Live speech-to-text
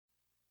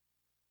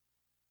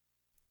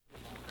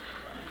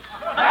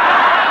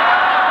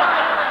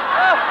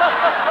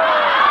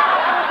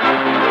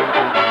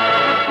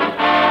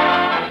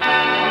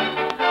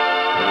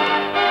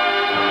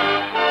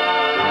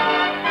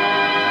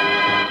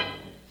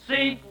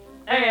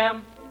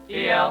The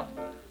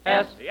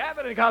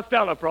Abbott and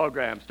Costello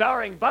program,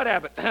 starring Bud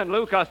Abbott and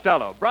Lou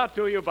Costello, brought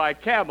to you by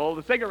Camel,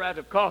 the cigarette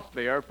of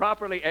costlier,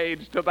 properly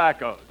aged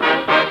tobaccos. The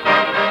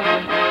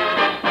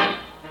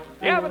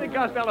Abbott and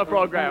Costello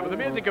program with the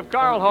music of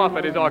Carl Hoff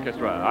and his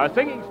orchestra, our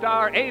singing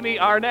star Amy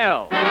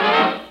Arnell,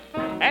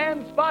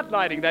 and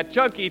spotlighting that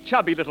chunky,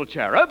 chubby little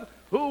cherub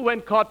who,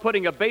 when caught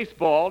putting a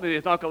baseball in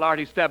his Uncle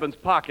Artie Stebbins'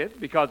 pocket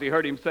because he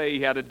heard him say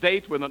he had a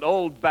date with an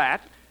old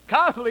bat,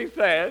 calmly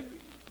said,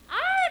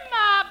 I'm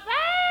a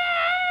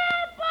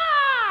bad boy!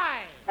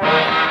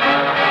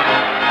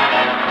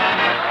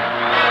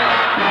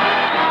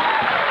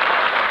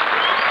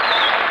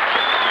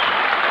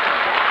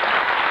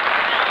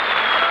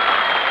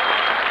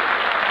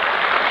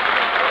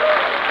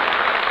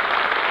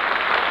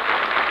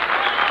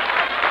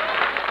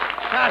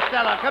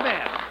 Costello, come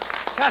here.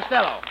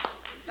 Costello,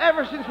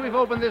 ever since we've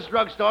opened this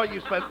drugstore,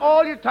 you've spent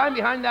all your time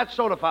behind that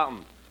soda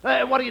fountain.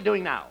 What are you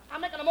doing now?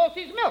 I'm making a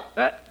Maltese milk.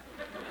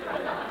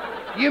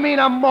 You mean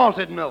a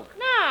malted milk?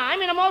 No, I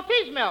mean a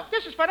Maltese milk.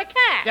 This is for the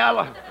cat.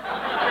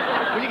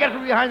 Yeah, will you get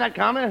from behind that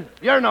counter?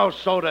 You're no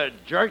soda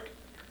jerk.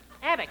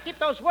 Abbott, keep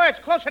those words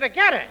closer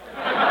together.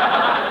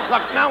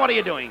 Look, now what are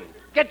you doing?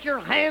 Get your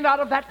hand out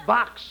of that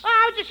box. Oh,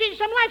 I was just eating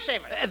some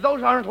lifesavers.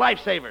 Those aren't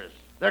lifesavers.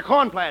 They're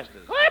corn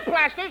plasters. Corn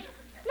plasters?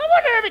 No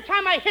wonder every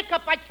time I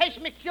hiccup, I taste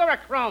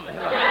mercurochrome.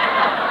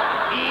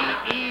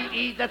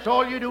 Eat. That's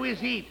all you do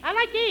is eat. I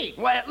like to eat.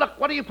 Well, look,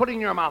 what are you putting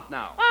in your mouth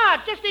now? Oh,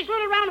 just these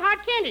little round hard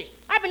candies.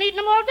 I've been eating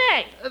them all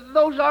day.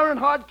 Those aren't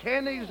hard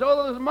candies.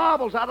 Those are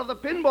marbles out of the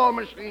pinball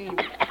machine.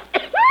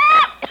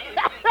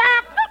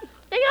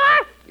 They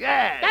are?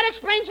 Yeah. That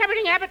explains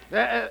everything, Abbott.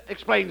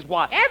 Explains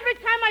what? Every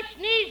time I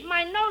sneeze,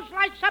 my nose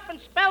lights up and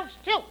spells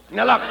tilt.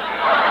 Now, look.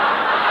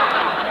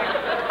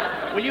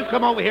 Will you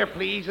come over here,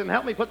 please, and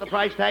help me put the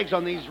price tags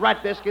on these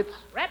rat biscuits?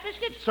 Rat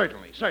biscuits?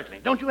 Certainly.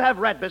 Don't you have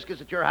rat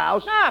biscuits at your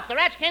house? No, if the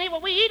rats can't eat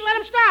what we eat, let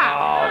them starve.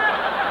 Oh.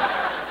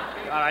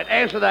 All right,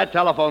 answer that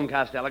telephone,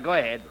 Costello. Go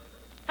ahead.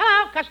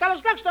 Hello,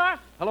 Costello's drugstore.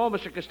 Hello,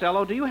 Mr.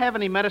 Costello. Do you have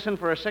any medicine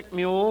for a sick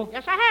mule?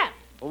 Yes, I have.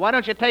 Well, why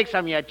don't you take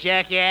some, you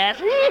jackass?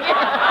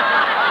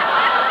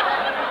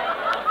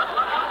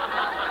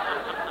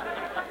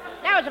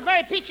 That was a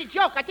very peachy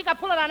joke. I think I'll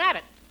pull it on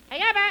Abbott. Hey,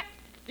 Abbott,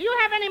 do you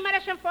have any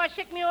medicine for a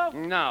sick mule?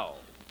 No,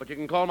 but you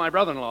can call my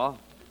brother-in-law.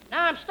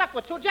 Now I'm stuck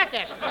with two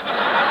jackasses.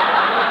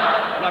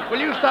 Look, will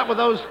you stop with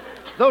those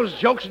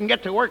jokes and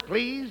get to work,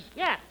 please?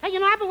 Yeah. Hey,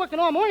 I've been working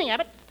all morning,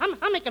 Abbott. I'm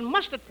making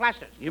mustard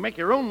plasters. You make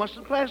your own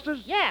mustard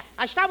plasters? Yeah.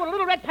 I start with a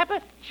little red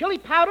pepper, chili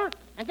powder,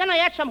 and then I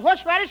add some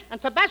horseradish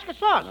and Tabasco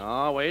sauce.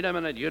 Oh, wait a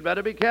minute. You'd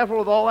better be careful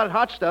with all that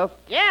hot stuff.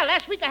 Yeah,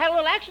 last week I had a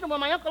little accident when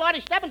my Uncle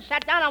Artie Stebbins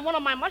sat down on one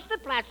of my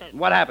mustard plasters.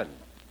 What happened?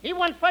 He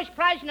won first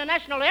prize in the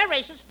national air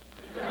races.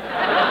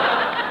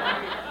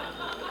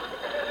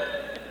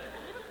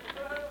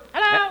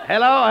 Hello?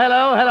 Hello.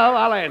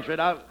 I'll answer it.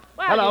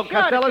 Hello,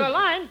 Costello's.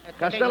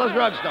 Costello's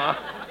drugstore.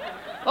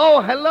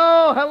 Oh,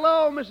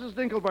 hello, Mrs.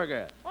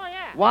 Dinkelberger. Oh,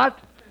 yeah. What?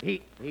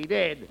 He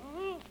did?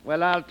 Mm-hmm.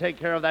 Well, I'll take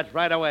care of that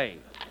right away.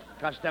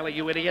 Costello,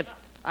 you idiot.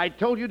 I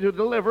told you to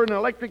deliver an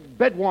electric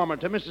bed warmer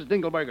to Mrs.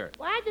 Dinkelberger.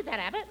 Well, I did that,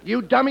 Abbott.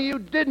 You dummy, you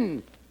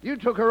didn't. You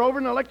took her over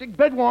an electric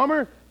bed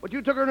warmer, but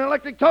you took her an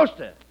electric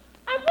toaster.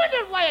 I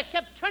wondered why I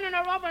kept turning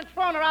her over and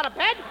throwing her out of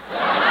bed.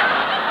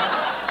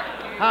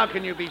 How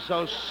can you be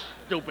so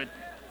stupid?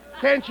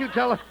 Can't you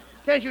tell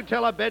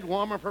a bed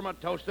warmer from a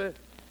toaster?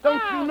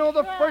 Don't you know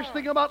the first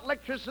thing about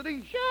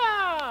electricity?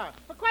 Sure.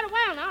 For quite a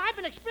while now, I've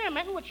been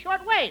experimenting with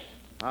short waves.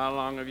 How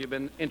long have you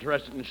been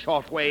interested in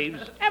short waves?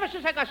 Ever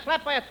since I got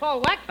slapped by a tall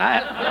whack.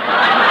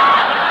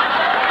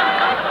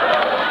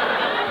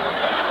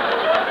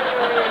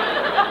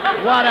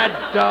 What a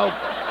dope.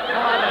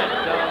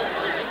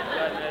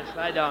 Goodness,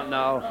 I don't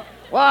know.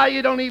 Why,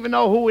 you don't even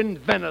know who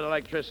invented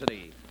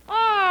electricity.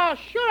 Oh,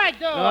 sure I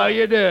do. Oh,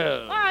 you do?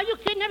 Oh, are you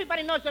kidding?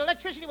 Everybody knows that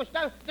electricity was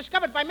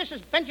discovered by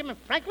Mrs. Benjamin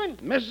Franklin.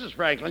 Mrs.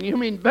 Franklin? You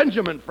mean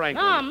Benjamin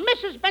Franklin? No,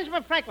 Mrs.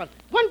 Benjamin Franklin.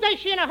 One day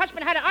she and her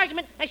husband had an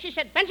argument, and she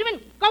said, Benjamin,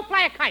 go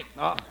fly a kite.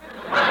 Oh. And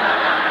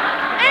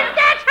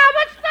that's how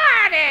it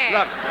started.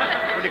 Look,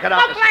 will you cut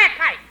out Go fly a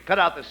kite. Cut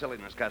out the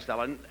silliness,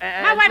 Costello.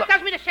 My wife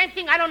tells me the same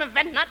thing. I don't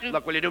invent nothing.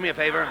 Look, will you do me a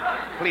favor?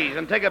 Please,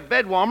 and take a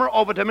bed warmer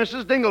over to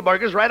Mrs.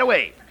 Dinkelberger's right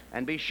away.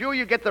 And be sure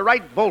you get the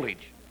right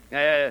voltage.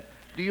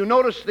 Do you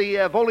notice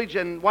the voltage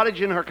and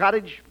wattage in her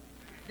cottage?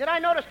 Did I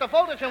notice the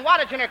voltage and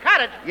wattage in her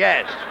cottage?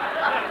 Yes.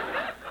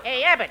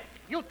 Hey, Abbott,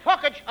 you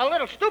talkage a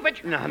little stupid.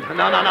 No,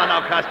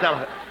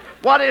 Costello.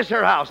 What is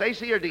her house,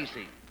 AC or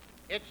DC?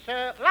 It's,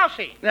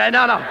 lousy. No.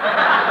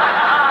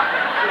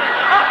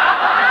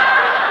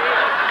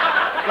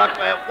 Look,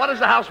 what is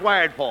the house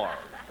wired for?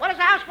 What is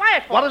the house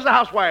wired for? What is the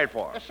house wired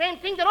for? The same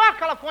thing that all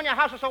California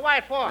houses are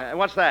wired for.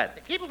 What's that?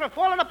 To keep them from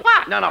falling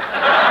apart. No.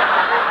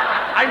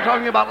 I'm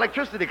talking about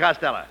electricity,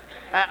 Costello.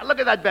 Look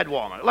at that bed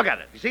warmer. Look at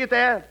it. You see it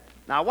there?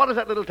 Now, what does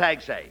that little tag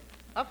say?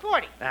 A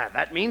 40.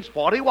 That means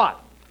 40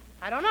 what?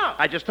 I don't know.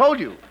 I just told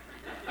you.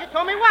 You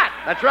told me what?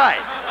 That's right.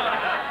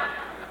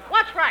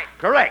 What's right?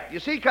 Correct.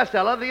 You see,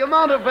 Costello, the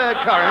amount of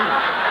current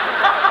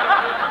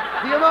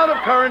amount of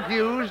current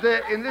used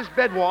in this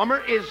bed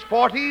warmer is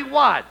 40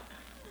 watt.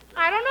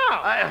 I don't know.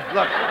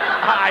 Look,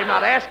 I'm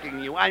not asking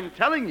you. I'm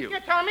telling you.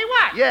 You're telling me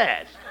what?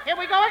 Yes. Here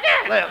we go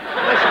again.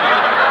 Listen,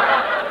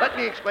 let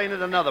me explain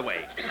it another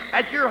way.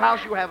 At your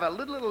house, you have a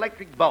little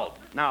electric bulb.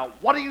 Now,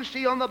 what do you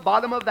see on the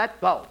bottom of that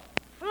bulb?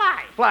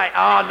 Fly. Fly.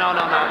 Oh, no. All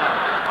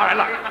right,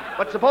 look.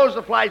 But suppose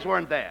the flies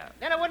weren't there.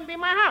 Then it wouldn't be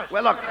my house.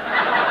 Well, look.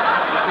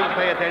 Please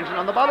pay attention.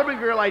 On the bottom of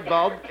your light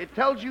bulb, it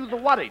tells you the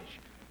wattage.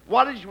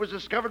 Wattage was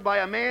discovered by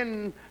a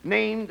man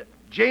named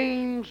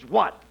James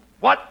Watt.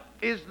 What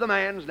is the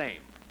man's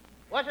name?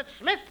 Was it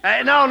Smith?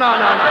 No.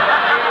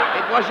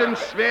 It wasn't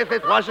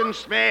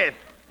Smith.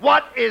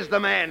 What is the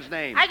man's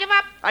name? I give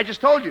up. I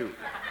just told you.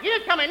 You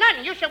didn't tell me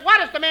nothing. You said,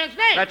 what is the man's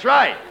name? That's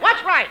right.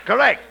 What's right?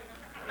 Correct.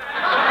 Hey,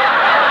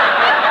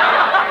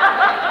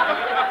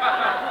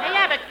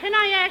 Abbott, can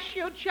I ask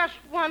you just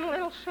one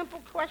little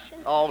simple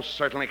question? Oh,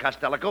 certainly,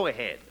 Costello. Go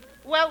ahead.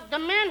 Well, the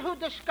man who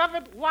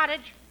discovered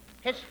wattage,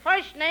 his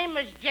first name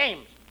is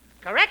James,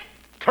 correct?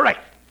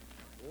 Correct.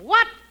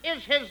 What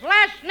is his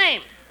last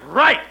name?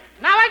 Right.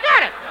 Now I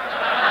got it.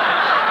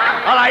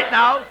 All right,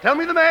 now, tell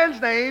me the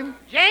man's name.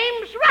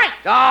 James Wright.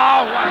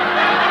 Oh, what?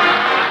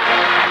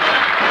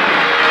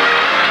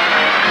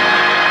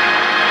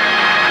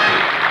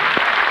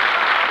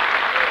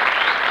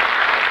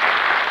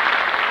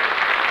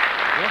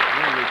 Just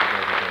 1 week ago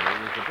today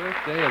was the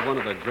birthday of one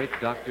of the great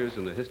doctors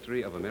in the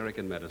history of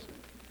American medicine,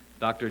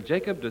 Dr.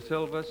 Jacob Da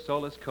Silva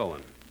Solis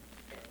Cohen.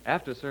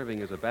 After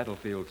serving as a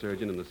battlefield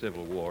surgeon in the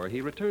Civil War,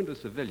 he returned to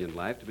civilian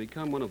life to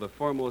become one of the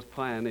foremost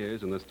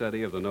pioneers in the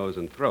study of the nose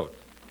and throat.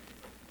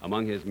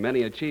 Among his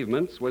many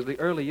achievements was the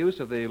early use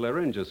of the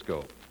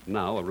laryngoscope,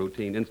 now a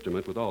routine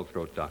instrument with all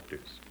throat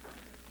doctors.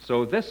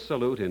 So this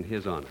salute in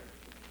his honor,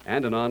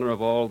 and in honor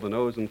of all the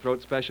nose and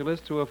throat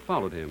specialists who have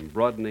followed him,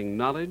 broadening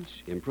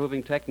knowledge,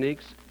 improving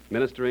techniques,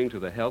 ministering to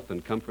the health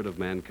and comfort of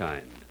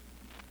mankind.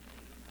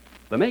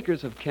 The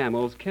makers of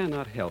Camels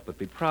cannot help but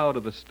be proud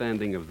of the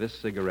standing of this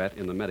cigarette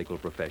in the medical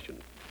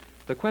profession.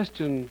 The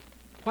question,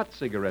 what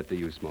cigarette do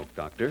you smoke,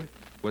 doctor,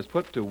 was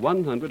put to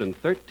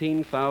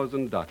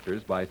 113,000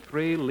 doctors by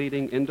 3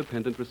 leading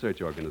independent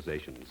research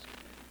organizations.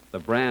 The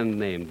brand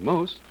named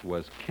most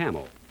was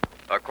Camel.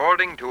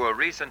 According to a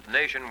recent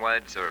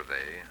nationwide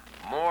survey,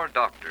 more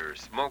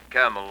doctors smoke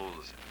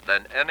Camels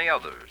than any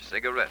other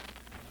cigarette.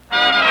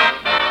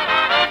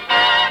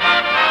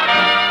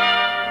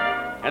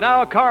 And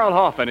now Carl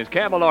Hoff and his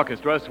Camel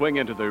Orchestra swing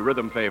into the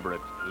rhythm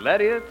favorites,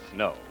 Let It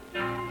Snow.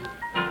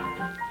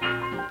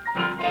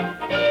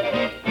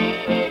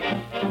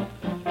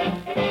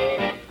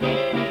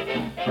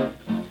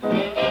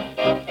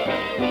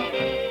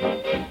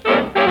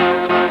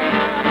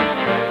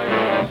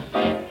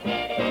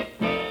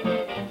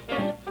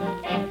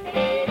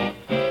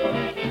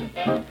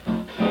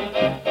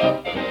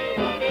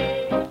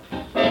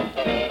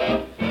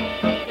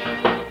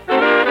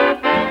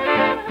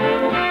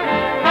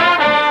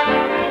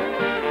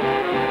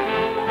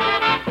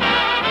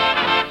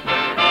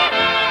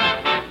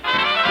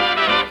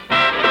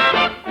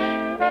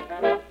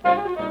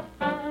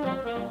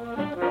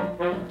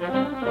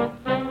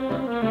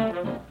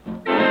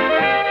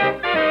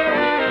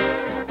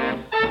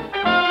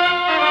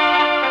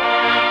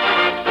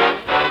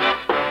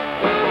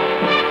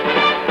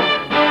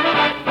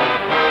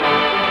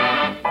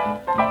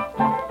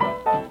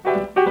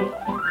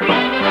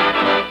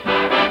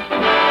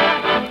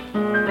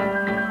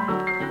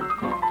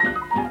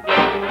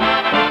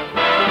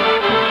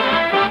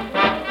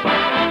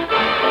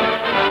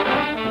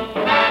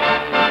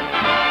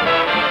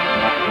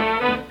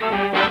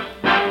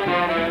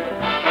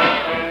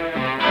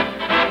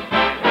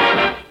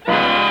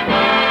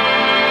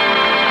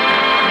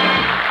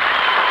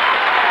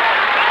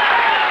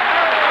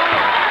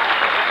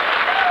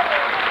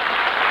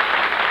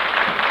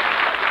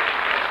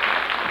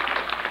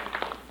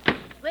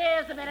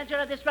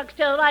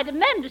 I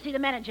demand to see the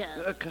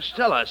manager.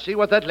 Costello, see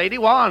what that lady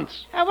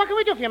wants. What can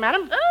we do for you,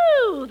 madam?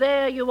 Oh,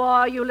 there you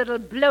are, you little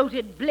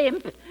bloated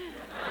blimp.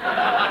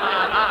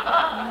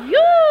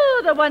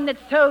 You're the one that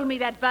sold me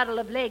that bottle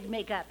of leg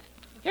makeup.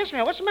 Yes,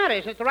 ma'am. What's the matter?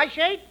 Is it the right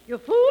shade? You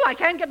fool, I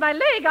can't get my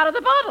leg out of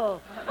the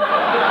bottle.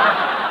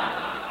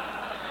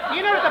 Do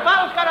you know that the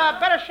bottle's got a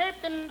better shape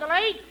than the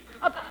leg?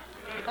 Or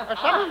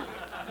something?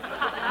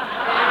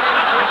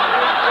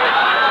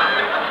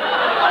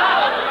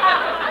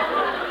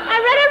 I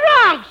read it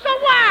wrong. So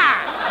what?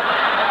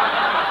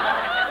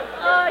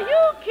 Are you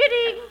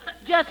kidding?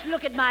 Just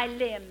look at my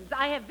limbs.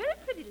 I have very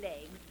pretty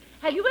legs.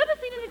 Have you ever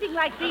seen anything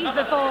like these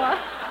before?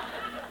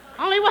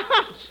 Only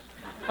once.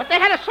 But they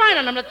had a sign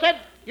on them that said,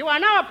 "You are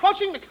now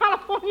approaching the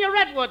California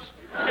Redwoods."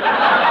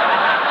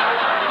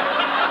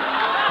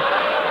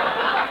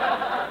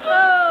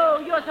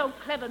 Oh, you're so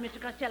clever, Mr.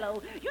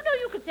 Costello. You know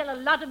you could sell a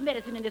lot of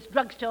medicine in this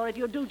drugstore if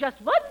you'd do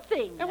just one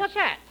thing. Hey, what's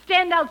that?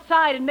 Stand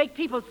outside and make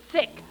people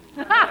sick.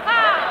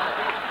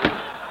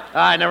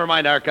 Never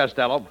mind our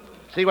Costello.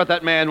 See what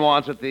that man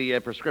wants at the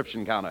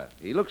prescription counter.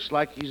 He looks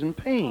like he's in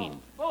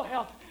pain. Oh,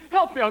 help.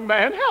 Help, young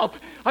man, help.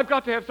 I've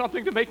got to have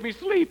something to make me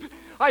sleep.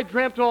 I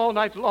dreamt all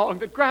night long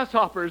that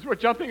grasshoppers were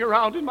jumping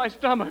around in my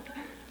stomach.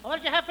 What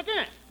did you have for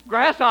dinner?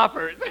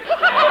 Grasshoppers.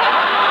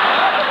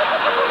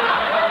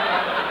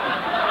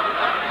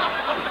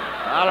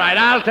 All right,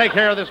 I'll take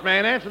care of this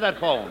man. Answer that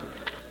phone.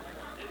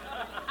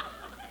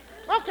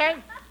 Okay.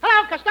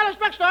 Hello, Costello's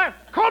drugstore.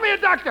 Call me a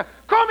doctor!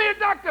 Call me a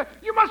doctor!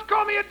 You must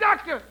call me a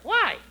doctor!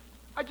 Why?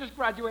 I just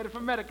graduated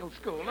from medical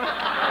school.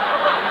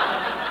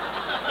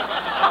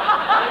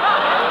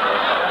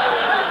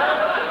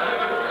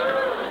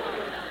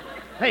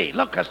 Hey,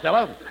 look,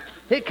 Costello.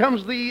 Here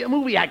comes the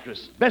movie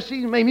actress,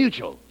 Bessie May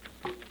Mutual.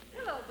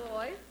 Hello,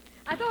 boys.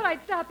 I thought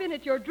I'd stop in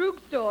at your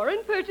drugstore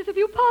and purchase a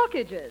few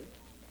packages.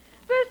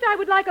 First, I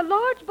would like a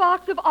large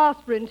box of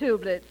aspirin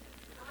tubelets.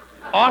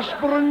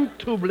 Aspirin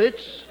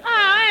tubelets.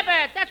 Oh,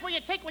 Abbott, that's what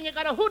you take when you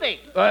got a hoodie.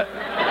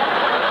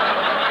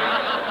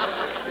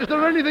 Is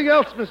there anything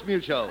else, Miss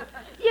Mutual?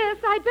 Yes,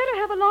 I'd better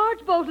have a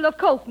large bottle of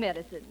cough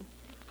medicine.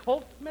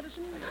 Cough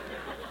medicine?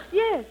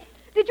 Yes.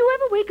 Did you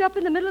ever wake up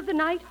in the middle of the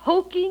night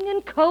hoking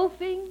and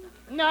coughing?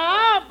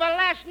 No, but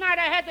last night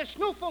I had the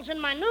snoofles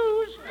in my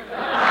news.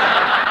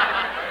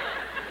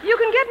 You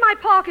can get my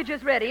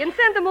packages ready and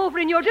send them over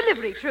in your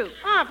delivery troop.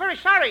 Oh, very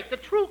sorry. The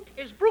troop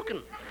is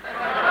broken.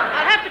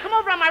 I'll have to come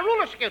over on my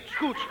roller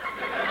scooch.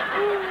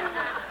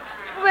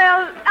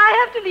 Well,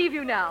 I have to leave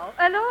you now.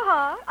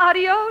 Aloha,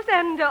 adios,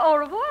 and au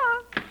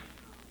revoir.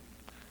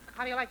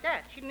 How do you like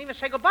that? She didn't even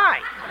say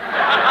goodbye.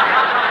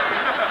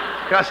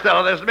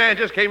 Costello, this man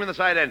just came in the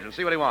side entrance.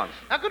 See what he wants.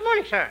 Good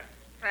morning, sir.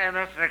 Hey,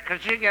 mister,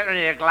 could you get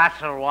me a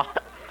glass of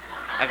water?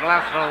 A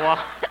glass of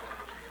water?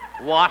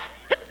 What?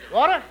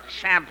 Water?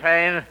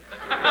 Champagne.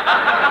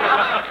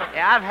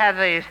 Yeah, I've had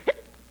these.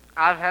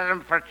 I've had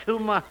them for 2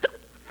 months.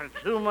 For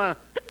 2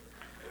 months.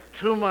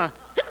 2 months.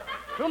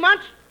 2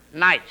 months?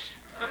 Nights.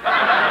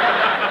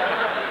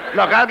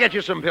 Look, I'll get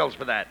you some pills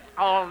for that.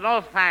 Oh,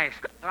 no thanks.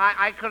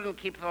 I couldn't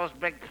keep those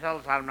big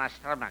pills on my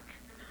stomach.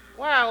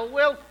 Well,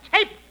 we'll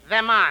tape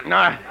them on.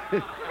 No.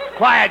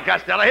 Quiet,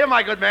 Costello. Here,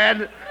 my good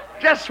man.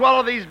 Just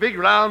swallow these big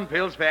round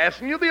pills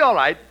fast, and you'll be all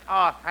right.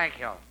 Oh, thank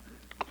you.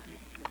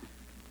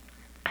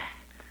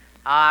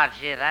 Ah,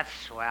 gee, that's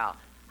swell.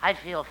 I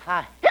feel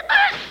fine.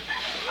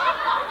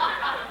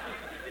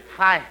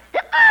 Fine.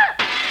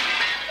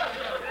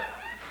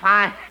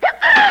 Fine.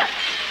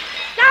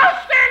 Don't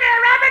stand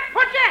there, Rabbit!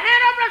 Put your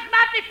hand over his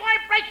mouth before he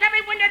breaks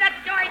every window in that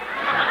joint.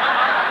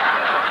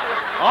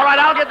 All right,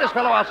 I'll get this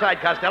fellow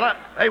outside, Costello.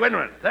 Hey, wait a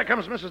minute. There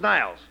comes Mrs.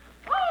 Niles.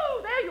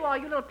 Oh, there you are,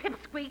 you little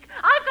pipsqueak.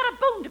 I've got a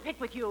bone to pick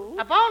with you.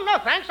 A bone? No,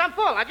 thanks. I'm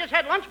full. I just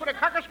had lunch with a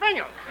Cocker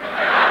Spaniel.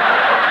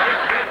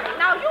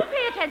 Now, you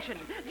pay attention.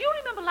 Do you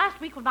remember last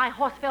week when my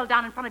horse fell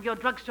down in front of your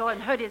drugstore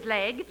and hurt his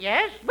leg?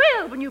 Yes?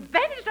 Well, when you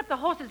bandaged up the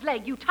horse's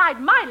leg, you tied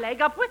my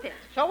leg up with it.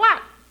 So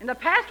what? In the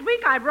past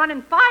week, I've run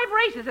in 5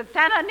 races at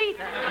Santa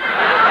Anita.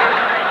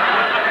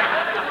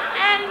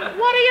 And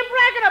what are you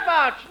bragging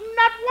about?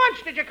 Not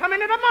once did you come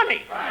into the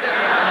money.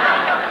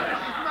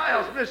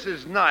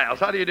 Mrs. Niles,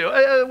 how do you do?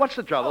 What's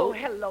the trouble? Oh,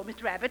 hello,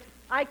 Mr. Abbott.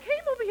 I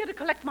came over here to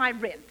collect my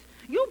rent.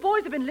 You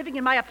boys have been living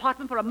in my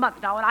apartment for a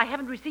month now, and I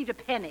haven't received a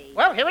penny.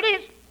 Well, here it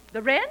is.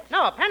 The rent?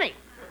 No, a penny.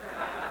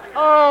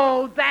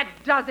 Oh, that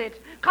does it.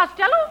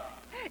 Costello,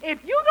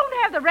 if you don't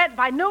have the rent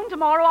by noon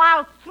tomorrow,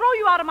 I'll throw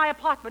you out of my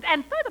apartment.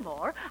 And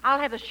furthermore, I'll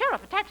have the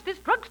sheriff attach this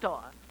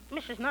drugstore.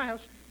 Mrs.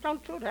 Niles,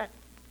 don't do that.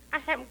 I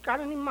haven't got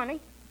any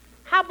money.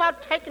 How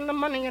about taking the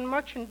money in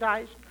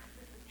merchandise?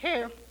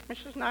 Here,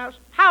 Mrs. Niles,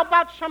 how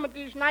about some of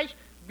these nice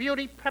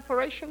beauty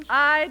preparations?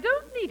 I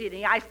don't need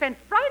any. I spent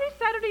Friday,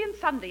 Saturday, and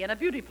Sunday in a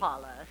beauty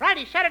parlor.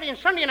 Friday, Saturday, and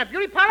Sunday in a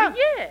beauty parlor?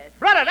 Yes.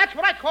 Brother, that's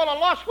what I call a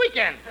lost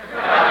weekend.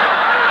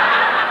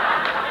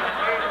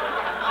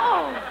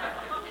 Oh,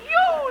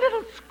 you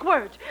little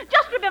squirt.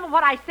 Just remember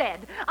what I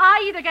said.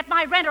 I either get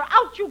my rent or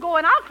out you go,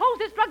 and I'll close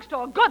this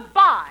drugstore.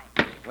 Goodbye.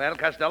 Well,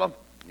 Costello,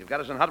 you've got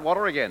us in hot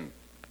water again.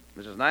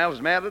 Mrs. Niles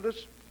is mad at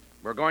us.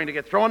 We're going to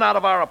get thrown out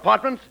of our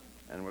apartment,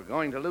 and we're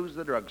going to lose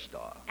the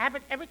drugstore.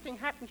 Abbott, everything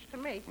happens to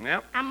me.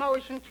 Yep. I'm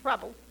always in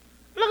trouble.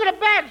 Look at the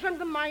bags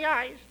under my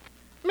eyes.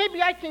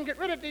 Maybe I can get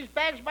rid of these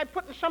bags by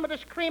putting some of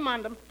this cream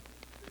on them.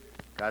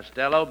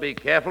 Costello, be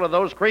careful of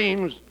those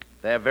creams.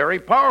 They're very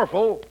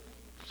powerful.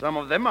 Some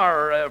of them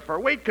are for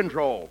weight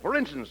control. For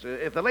instance,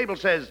 if the label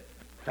says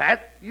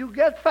fat, you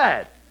get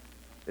fat.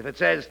 If it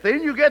says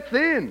thin, you get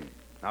thin.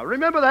 Now,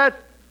 remember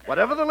that.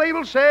 Whatever the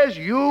label says,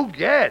 you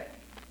get.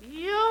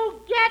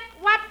 You get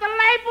what the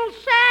label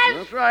says?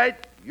 That's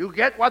right. You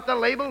get what the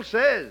label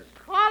says.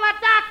 Call a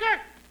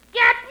doctor.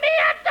 Get me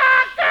a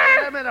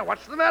doctor. Wait a minute.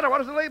 What's the matter? What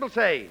does the label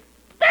say?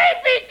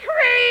 Baby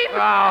cream.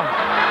 Oh.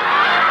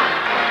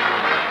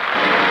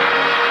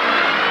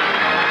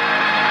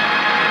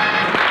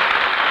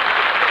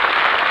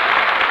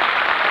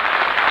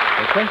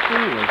 The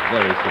question was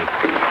very simple.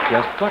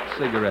 Just what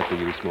cigarette do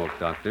you smoke,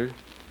 Doctor?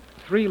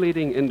 3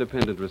 leading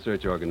independent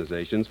research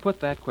organizations put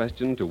that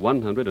question to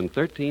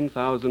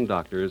 113,000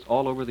 doctors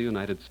all over the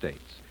United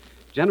States.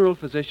 General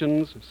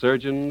physicians,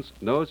 surgeons,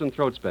 nose and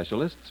throat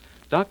specialists,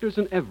 doctors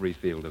in every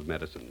field of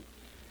medicine.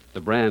 The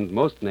brand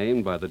most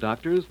named by the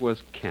doctors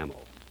was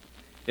Camel.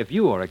 If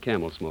you are a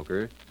Camel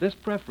smoker, this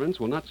preference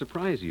will not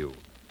surprise you.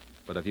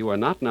 But if you are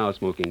not now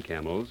smoking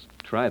Camels,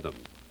 try them.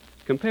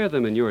 Compare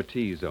them in your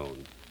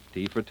T-zone.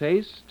 T for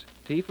taste,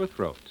 T for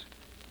throat.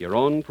 Your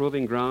own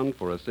proving ground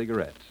for a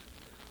cigarette.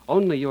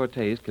 Only your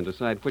taste can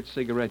decide which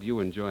cigarette you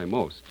enjoy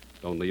most.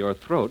 Only your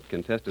throat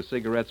can test a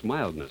cigarette's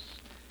mildness.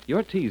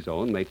 Your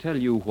T-zone may tell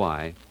you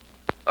why.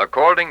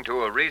 According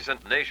to a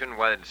recent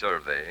nationwide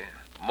survey,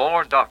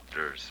 more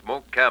doctors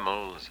smoke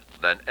Camels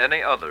than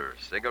any other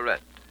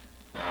cigarette.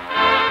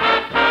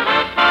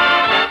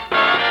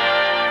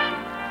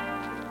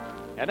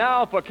 And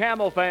now, for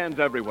Camel fans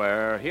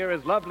everywhere, here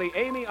is lovely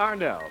Amy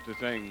Arnell to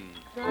sing...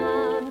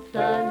 Some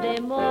Sunday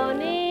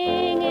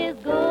morning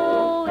is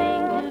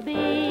going to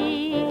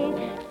be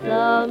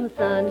some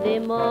Sunday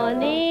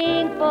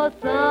morning for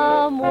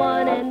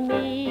someone and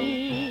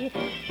me.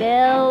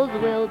 Bells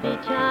will be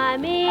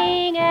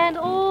chiming and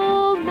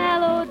old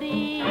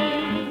melody,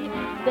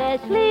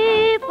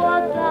 especially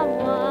for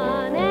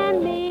someone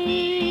and me.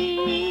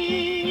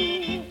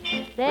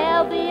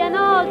 There'll be an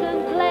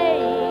organ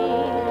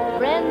playing,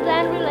 friends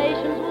and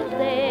relations will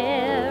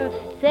stare.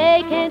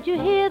 Say, can't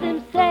you hear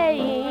them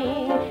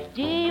saying,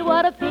 gee,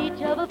 what a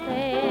peach of a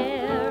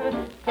pair.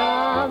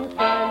 Some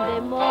Sunday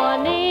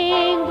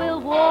morning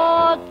we'll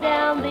walk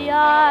down the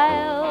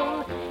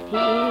aisle.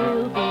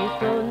 He'll be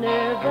so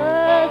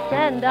nervous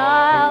and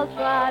I'll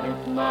try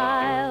to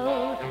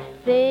smile.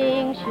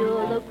 Things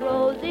sure look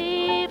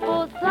rosy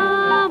for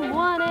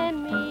someone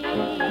and me.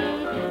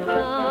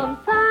 Some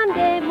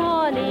Sunday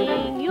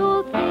morning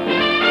you'll see.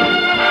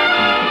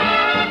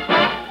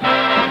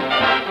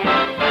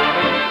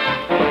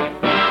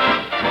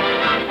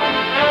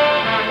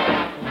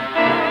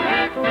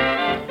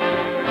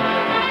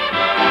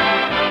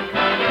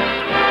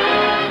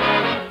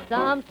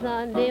 Some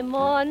Sunday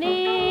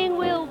morning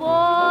we'll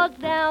walk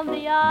down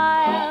the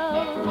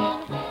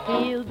aisle.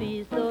 He'll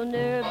be so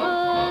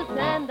nervous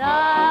and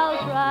I'll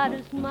try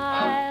to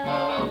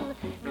smile.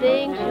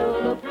 Things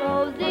sure look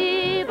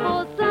rosy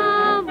for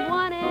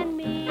someone and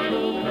me.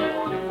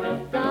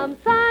 Some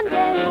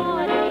Sunday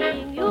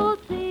morning you'll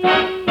see.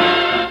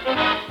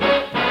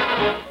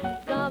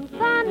 Some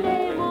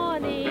Sunday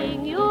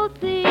morning you'll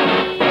see.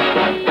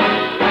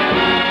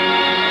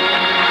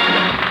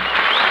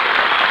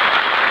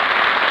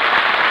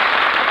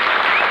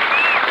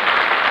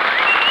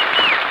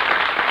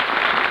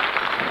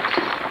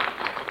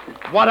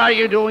 What are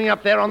you doing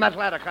up there on that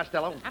ladder,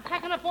 Costello? I'm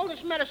packing up all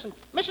this medicine.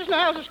 Mrs.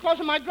 Niles is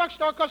closing my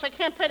drugstore because I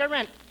can't pay the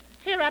rent.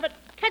 Here, Abbott,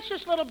 catch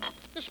this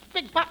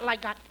big bottle I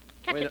got.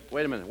 Catch it.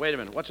 Wait a minute.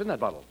 What's in that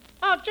bottle?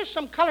 Oh, just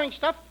some coloring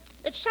stuff.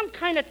 It's some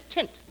kind of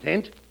tint.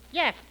 Tint?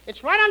 Yeah,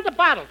 it's right on the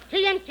bottle.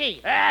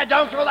 TNT.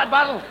 Don't throw that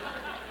bottle.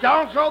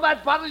 Don't throw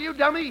that bottle, you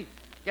dummy.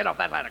 Get off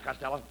that ladder,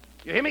 Costello.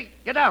 You hear me?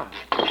 Get down.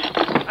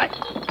 Hey.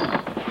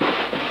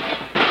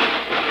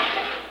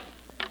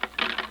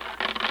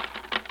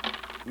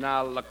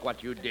 Now, look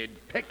what you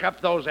did. Pick up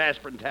those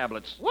aspirin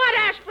tablets. What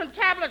aspirin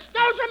tablets?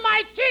 Those are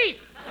my teeth.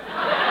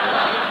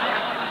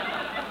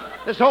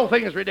 This whole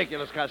thing is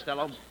ridiculous,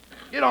 Costello.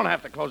 You don't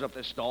have to close up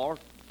this store.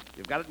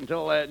 You've got it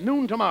until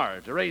noon tomorrow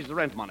to raise the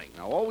rent money.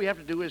 Now, all we have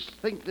to do is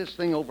think this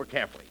thing over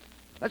carefully.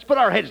 Let's put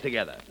our heads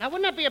together. Now,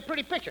 wouldn't that be a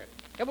pretty picture?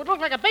 It would look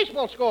like a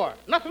baseball score.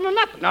 Nothing to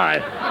nothing. All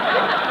right.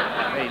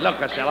 Hey, look,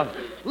 Costello.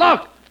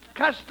 Look!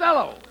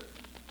 Costello!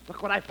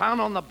 Look what I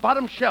found on the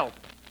bottom shelf.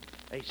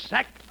 A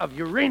sack of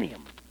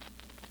uranium.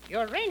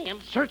 Uranium?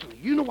 Certainly.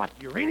 You know what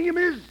uranium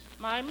is?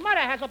 My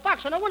mother has a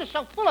box on her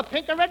windowsill full of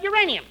pink and red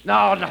uranium.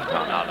 No.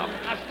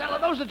 Costello,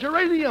 those are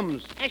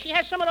geraniums. And she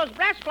has some of those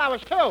brass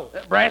flowers, too.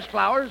 Brass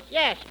flowers?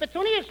 Yes,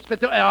 petunias.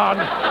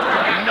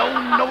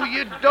 No,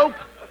 you dope.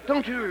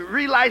 Don't you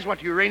realize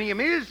what uranium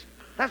is?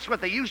 That's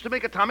what they use to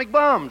make atomic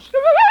bombs.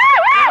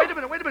 Wait a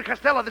minute,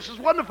 Costello. This is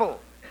wonderful.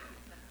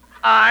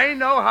 I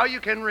know how you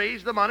can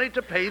raise the money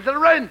to pay the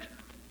rent.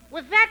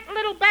 With that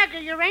little bag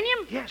of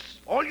uranium? Yes.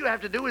 All you have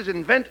to do is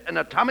invent an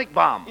atomic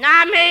bomb.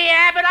 Not me,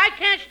 Abbott. I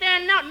can't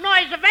stand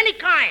noise of any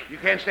kind. You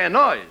can't stand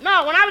noise?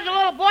 No, when I was a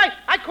little boy,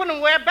 I couldn't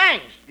wear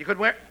bangs. You could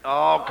wear...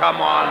 Oh, come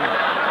on.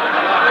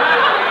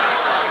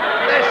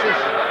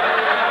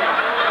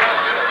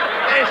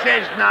 This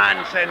is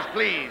nonsense,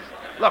 please.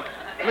 Look,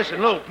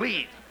 listen, Lou,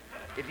 please.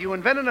 If you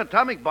invent an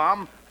atomic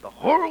bomb, the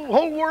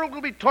whole world will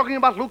be talking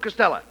about Lou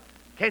Costello.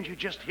 Can't you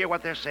just hear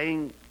what they're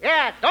saying?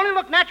 Yeah, don't it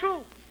look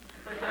natural?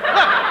 Look,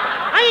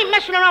 I ain't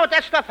messing around with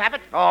that stuff,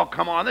 Abbott. Oh,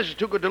 come on. This is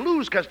too good to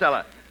lose,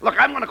 Costello. Look,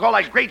 I'm going to call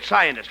that great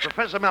scientist,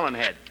 Professor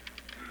Melonhead.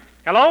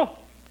 Hello?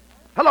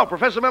 Hello,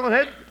 Professor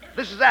Melonhead.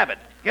 This is Abbott.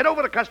 Get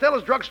over to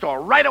Costello's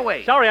drugstore right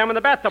away. Sorry, I'm in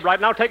the bathtub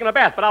right now taking a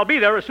bath, but I'll be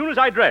there as soon as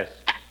I dress.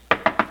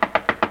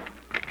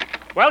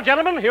 Well,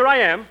 gentlemen, here I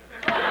am.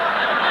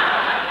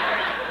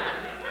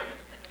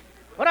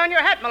 Put on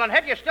your hat,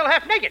 Melonhead. You're still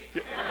half naked.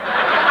 And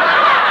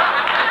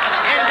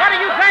what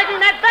are you dragging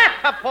that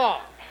bathtub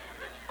for?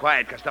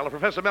 Quiet, Costello.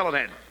 Professor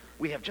Melonhead.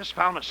 We have just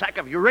found a sack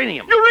of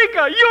uranium.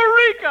 Eureka!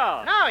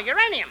 Eureka! No,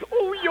 uranium.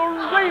 Oh,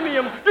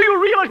 uranium. Do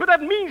you realize what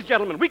that means,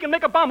 gentlemen? We can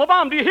make a bomb. A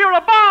bomb. Do you hear?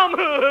 A bomb!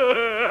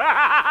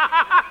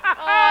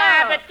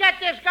 Abbott, get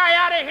this guy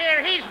out of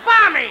here. He's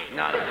bombing.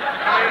 No.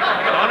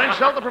 Don't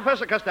insult the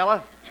professor,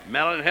 Costello.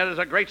 Melonhead is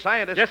a great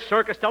scientist. Yes,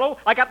 sir, Costello.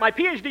 I got my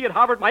Ph.D. at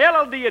Harvard, my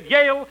LL.D. at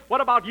Yale.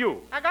 What about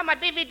you? I got my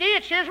DVD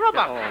at Sears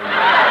Roebuck.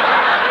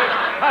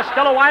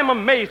 Costello, I'm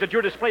amazed at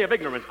your display of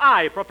ignorance.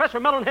 I, Professor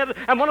Melonhead,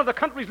 am one of the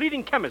country's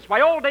leading chemists.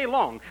 Why, all day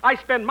long, I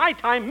spend my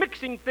time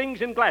mixing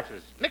things in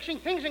glasses. Mixing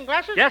things in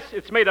glasses? Yes,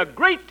 it's made a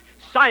great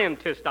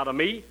scientist out of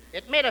me.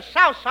 It made a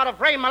souse out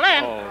of Ray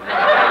Milland.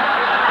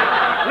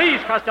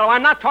 Please, Costello,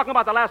 I'm not talking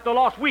about the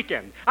lost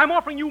weekend. I'm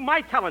offering you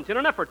my talents in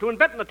an effort to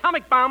invent an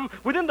atomic bomb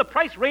within the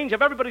price range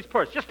of everybody's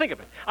purse. Just think of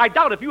it. I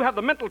doubt if you have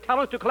the mental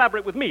talents to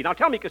collaborate with me. Now,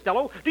 tell me,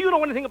 Costello, do you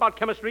know anything about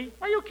chemistry?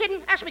 Are you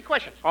kidding? Ask me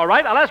questions. All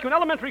right, I'll ask you an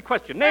elementary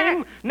question.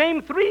 Name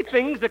 3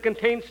 things that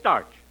contain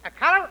starch. A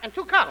collar and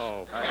 2 cups.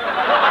 Oh. Quiet,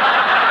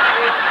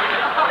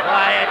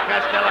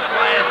 Costello,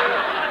 quiet.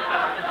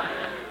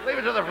 Leave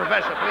it to the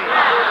professor, please.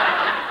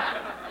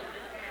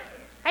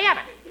 Hey,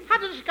 Abbott,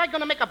 how is this guy going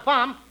to make a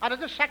bomb out of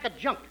this sack of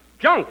junk?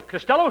 Junk.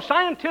 Costello,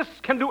 scientists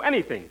can do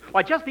anything.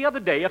 Why, just the other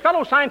day, a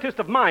fellow scientist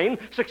of mine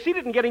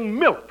succeeded in getting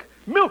milk.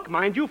 Milk,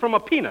 mind you, from a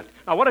peanut.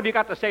 Now, what have you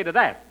got to say to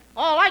that?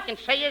 All I can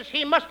say is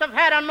he must have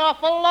had an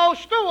awful low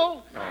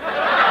stool.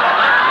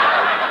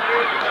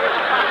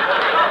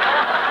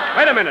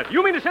 Wait a minute.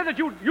 You mean to say that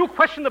you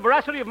question the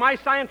veracity of my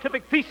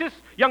scientific thesis?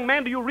 Young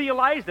man, do you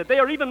realize that they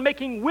are even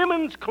making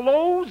women's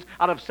clothes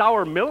out of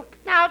sour milk?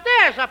 Now,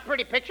 there's a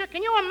pretty picture.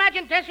 Can you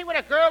imagine dancing with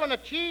a girl in a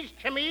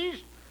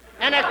chemise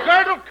and a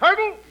girdle?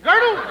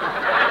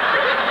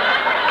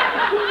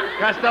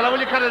 Costello, will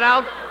you cut it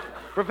out?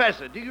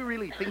 Professor, do you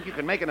really think you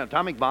can make an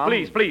atomic bomb?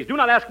 Please, do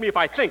not ask me if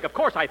I think. Of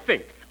course I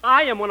think.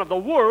 I am one of the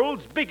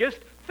world's biggest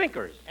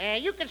thinkers.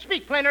 You can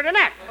speak plainer than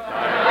that.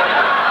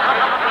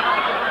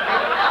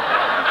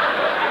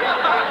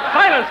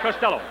 Silence,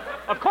 Costello.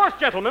 Of course,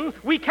 gentlemen,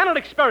 we cannot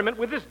experiment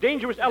with this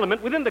dangerous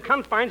element within the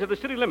confines of the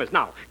city limits.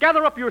 Now,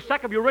 gather up your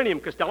sack of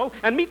uranium, Costello,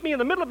 and meet me in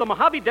the middle of the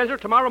Mojave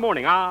Desert tomorrow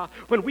morning.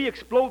 When we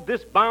explode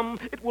this bomb,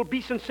 it will be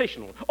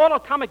sensational. All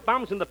atomic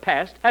bombs in the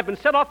past have been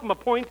set off from a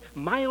point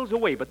miles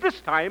away, but this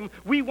time,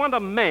 we want a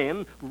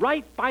man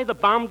right by the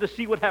bomb to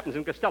see what happens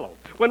in Costello.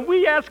 When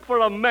we ask for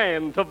a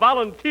man to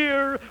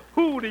volunteer,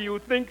 who do you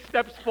think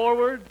steps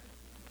forward?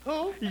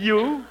 Who?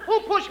 You. Who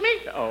pushed me?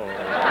 Oh.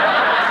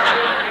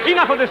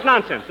 Enough of this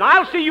nonsense. Now,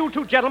 I'll see you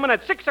two gentlemen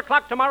at 6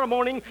 o'clock tomorrow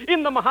morning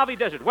in the Mojave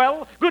Desert.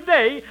 Well, good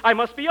day. I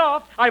must be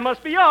off. I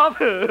must be off.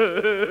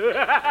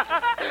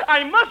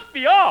 I must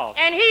be off.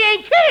 And he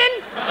ain't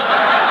kidding.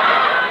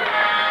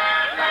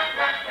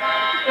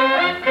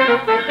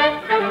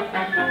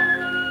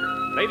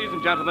 Ladies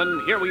and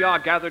gentlemen, here we are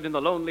gathered in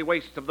the lonely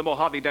wastes of the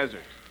Mojave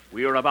Desert.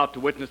 We are about to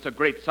witness a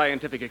great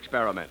scientific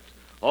experiment.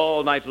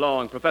 All night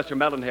long, Professor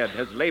Melonhead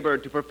has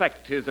labored to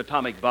perfect his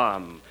atomic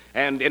bomb.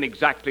 And in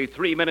exactly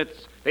 3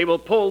 minutes, they will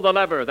pull the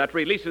lever that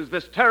releases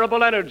this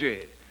terrible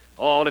energy.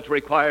 All it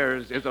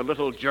requires is a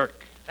little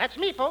jerk. That's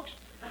me, folks.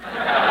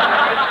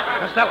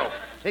 Costello,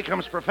 here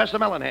comes Professor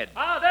Melonhead.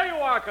 There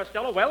you are,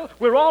 Costello. Well,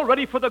 we're all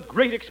ready for the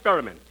great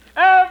experiment.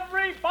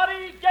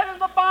 Everybody get in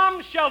the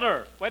bomb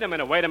shelter. Wait a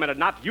minute.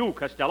 Not you,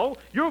 Costello.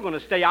 You're going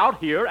to stay out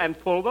here and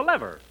pull the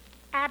lever.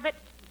 Abbott,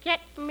 get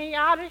me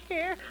out of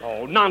here.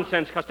 Oh,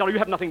 nonsense, Costello. You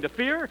have nothing to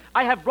fear.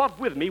 I have brought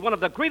with me one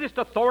of the greatest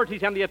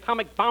authorities on the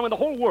atomic bomb in the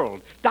whole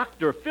world,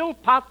 Dr.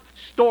 Philpott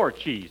Store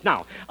Cheese.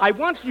 Now, I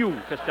want you,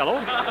 Costello,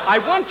 I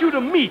want you to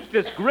meet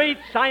this great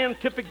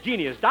scientific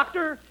genius.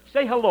 Doctor,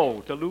 say hello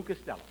to Lou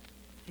Costello.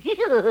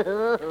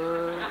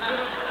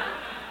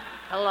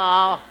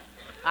 Hello.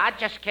 I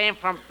just came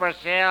from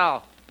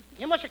Brazil.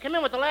 You must have come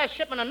in with the last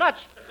shipment of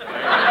nuts.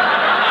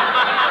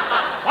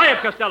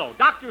 Quiet, Costello.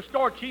 Dr.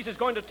 Store Cheese is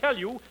going to tell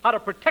you how to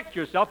protect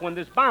yourself when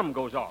this bomb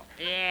goes off.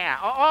 Yeah.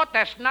 Oh,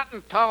 there's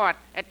nothing to it.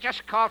 It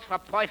just calls for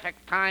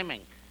perfect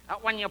timing.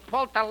 When you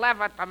pull the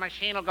lever, the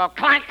machine will go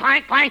clank,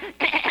 clank, clank.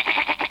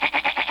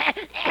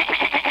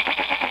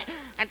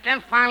 And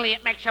then finally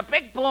it makes a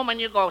big boom and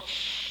you go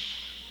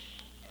shh.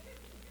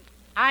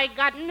 I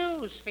got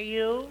news for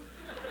you.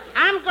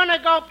 I'm going to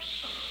go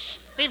psh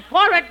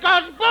before it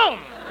goes boom.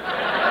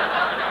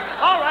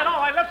 All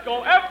right, let's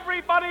go.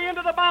 Everybody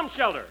into the bomb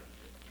shelter.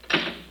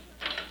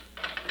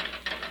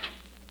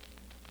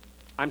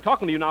 I'm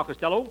talking to you now,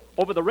 Costello,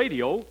 over the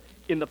radio,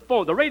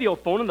 the radio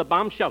phone in the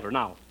bomb shelter.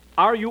 Now,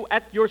 are you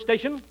at your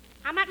station?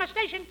 I'm at my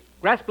station.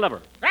 Grasp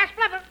lever. Grasp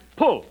lever.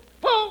 Pull.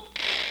 Pull.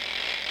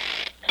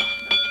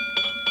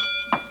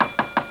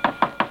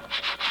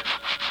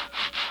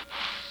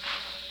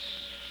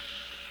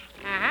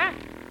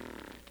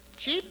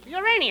 Cheap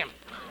uranium.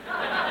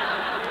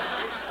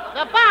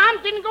 The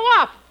bomb didn't go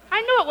off.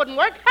 I knew it wouldn't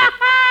work.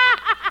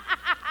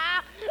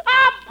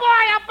 Oh, boy,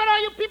 I bet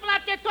all you people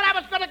out there thought I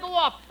was going to go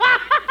off.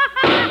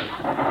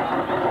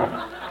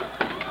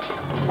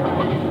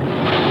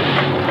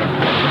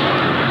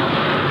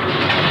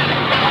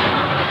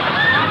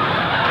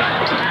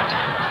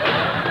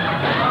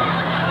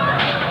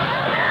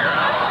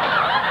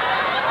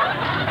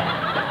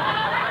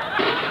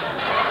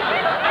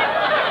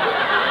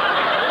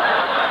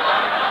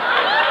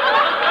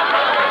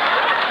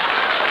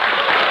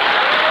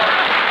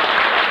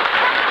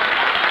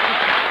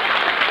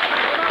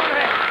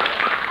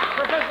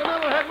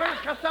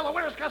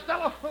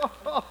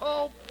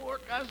 Oh, poor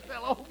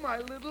Costello, my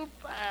little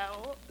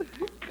pal.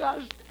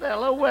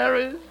 Costello, where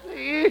is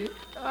he?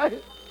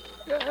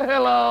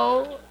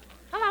 Hello?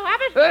 Hello,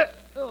 Abbott.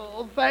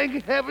 Oh,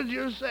 thank heavens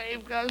you're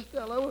safe,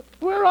 Costello.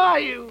 Where are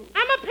you?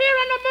 I'm up here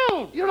on the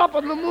moon. You're up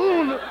on the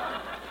moon.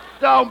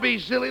 Don't be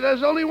silly.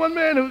 There's only one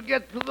man who can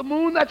get to the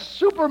moon. That's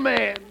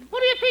Superman. Who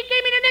do you think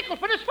gave me the nickel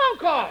for this phone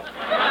call?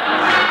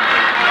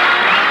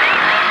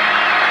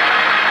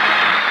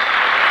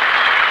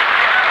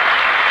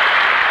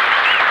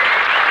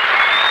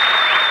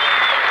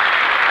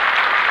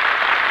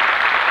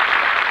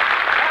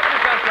 Abbott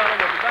and Costello will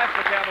be back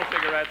for Camel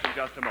cigarettes in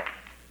just a moment.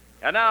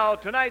 And now,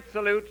 tonight's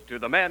salute to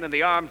the men in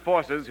the armed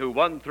forces who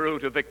won through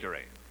to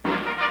victory.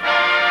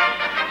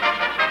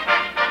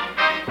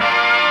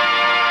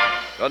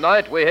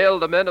 Tonight we hail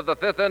the men of the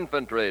 5th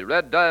Infantry,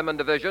 Red Diamond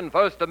Division,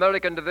 1st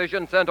American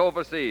Division sent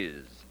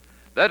overseas.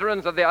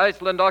 Veterans of the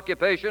Iceland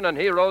occupation and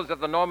heroes of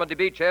the Normandy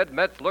beachhead,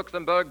 Metz,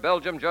 Luxembourg,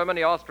 Belgium,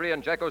 Germany, Austria,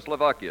 and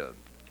Czechoslovakia.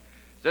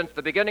 Since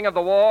the beginning of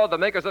the war, the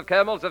makers of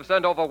camels have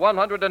sent over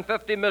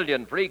 150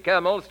 million free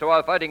camels to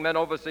our fighting men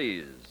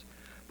overseas.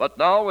 But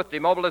now, with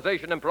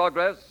demobilization in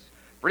progress,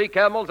 free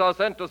camels are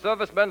sent to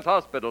servicemen's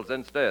hospitals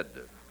instead.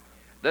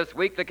 This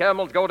week, the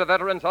camels go to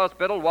Veterans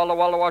Hospital, Walla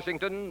Walla,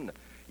 Washington,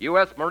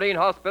 U.S. Marine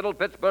Hospital,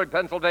 Pittsburgh,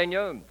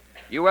 Pennsylvania,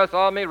 U.S.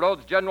 Army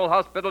Rhodes General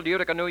Hospital,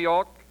 Utica, New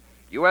York,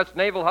 U.S.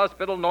 Naval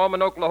Hospital,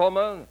 Norman,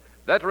 Oklahoma,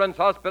 Veterans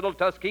Hospital,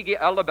 Tuskegee,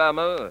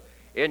 Alabama.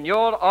 In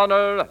your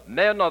honor,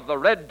 men of the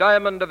Red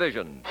Diamond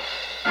Division.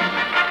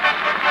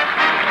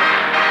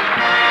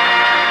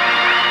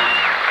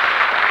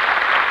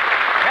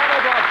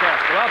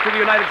 Throughout to the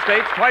United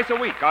States twice a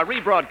week are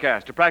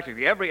rebroadcast to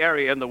practically every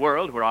area in the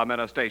world where our men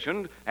are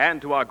stationed and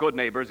to our good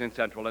neighbors in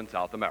Central and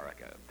South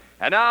America.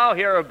 And now,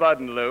 here are Bud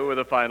and Lou with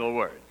a final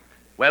word.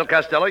 Well,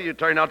 Costello, you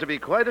turned out to be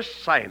quite a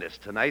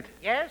scientist tonight.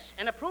 Yes,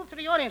 and to prove to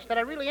the audience that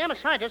I really am a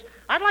scientist,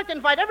 I'd like to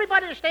invite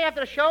everybody to stay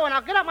after the show, and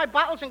I'll get out my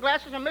bottles and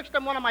glasses and mix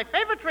them one of my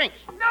favorite drinks.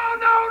 No,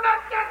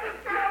 not that, this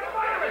guy.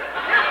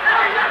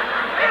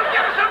 He'll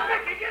give us a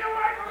Mickey. Get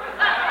away from us.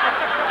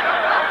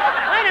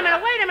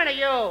 Wait a minute,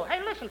 you.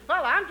 Hey, listen,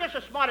 fella, I'm just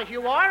as smart as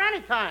you are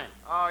anytime.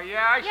 Oh,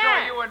 yeah? I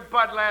saw you and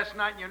Bud last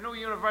night in your new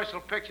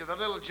Universal picture, The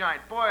Little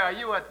Giant. Boy, are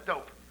you a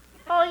dope.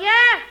 Oh,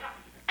 yeah?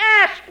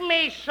 Ask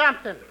me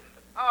something.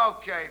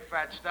 Okay,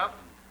 fat stuff.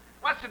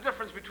 What's the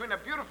difference between a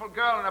beautiful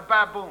girl and a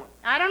baboon?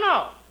 I don't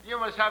know. You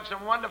must have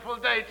some wonderful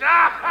dates. Good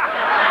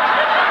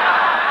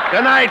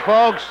night,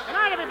 folks. Good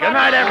night, everybody. Good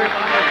night, everybody.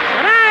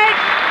 Good night.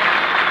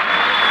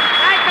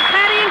 Good night to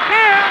Patty and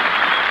Carol.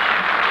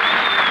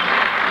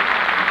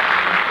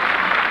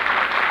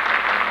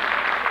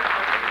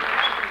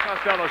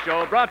 Costello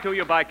Show brought to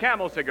you by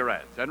Camel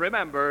Cigarettes. And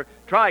remember,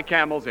 try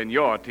Camels in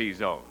your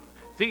T-zone.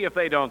 See if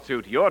they don't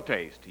suit your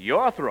taste,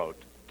 your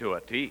throat, to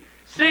a T.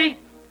 C-A-M-E-L-S.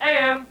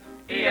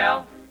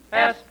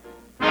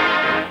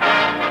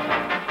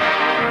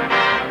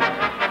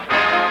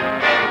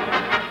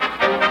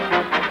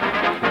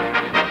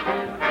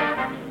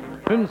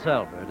 Prince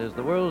Albert is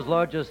the world's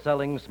largest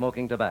selling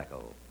smoking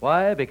tobacco.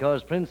 Why?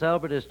 Because Prince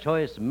Albert is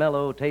choice,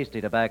 mellow,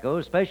 tasty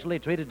tobacco, specially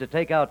treated to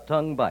take out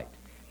tongue bite.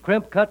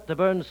 Crimp cut to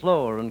burn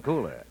slower and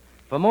cooler.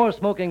 For more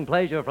smoking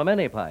pleasure from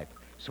any pipe,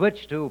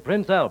 switch to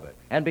Prince Albert.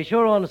 And be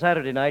sure on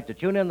Saturday night to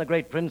tune in the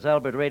great Prince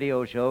Albert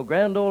radio show,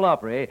 Grand Ole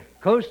Opry,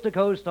 Coast to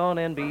Coast on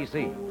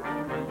NBC.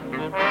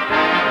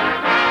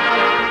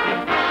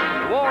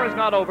 The war is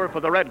not over for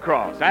the Red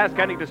Cross. Ask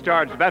any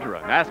discharged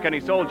veteran. Ask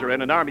any soldier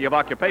in an army of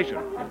occupation.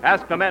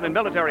 Ask the men in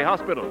military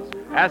hospitals.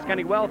 Ask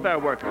any welfare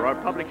worker or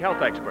public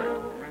health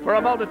expert. For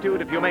a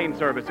multitude of humane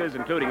services,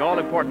 including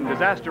all-important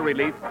disaster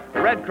relief,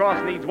 the Red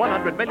Cross needs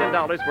 $100 million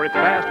for its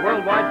vast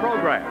worldwide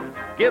program.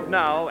 Give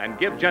now and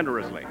give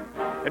generously.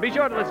 And be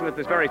sure to listen at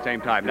this very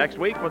same time next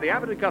week for the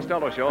Abbott and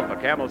Costello Show for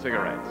Camel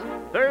Cigarettes.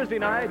 Thursday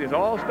night is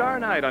All-Star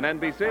Night on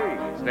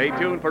NBC. Stay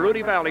tuned for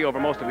Rudy Valley over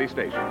most of these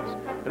stations.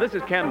 And this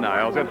is Ken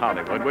Niles in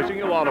Hollywood, wishing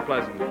you all a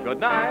pleasant good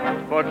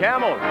night for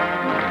Camel.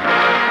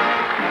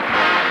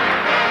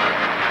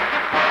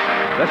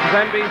 This is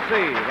NBC,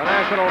 the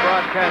National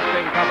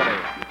Broadcasting Company.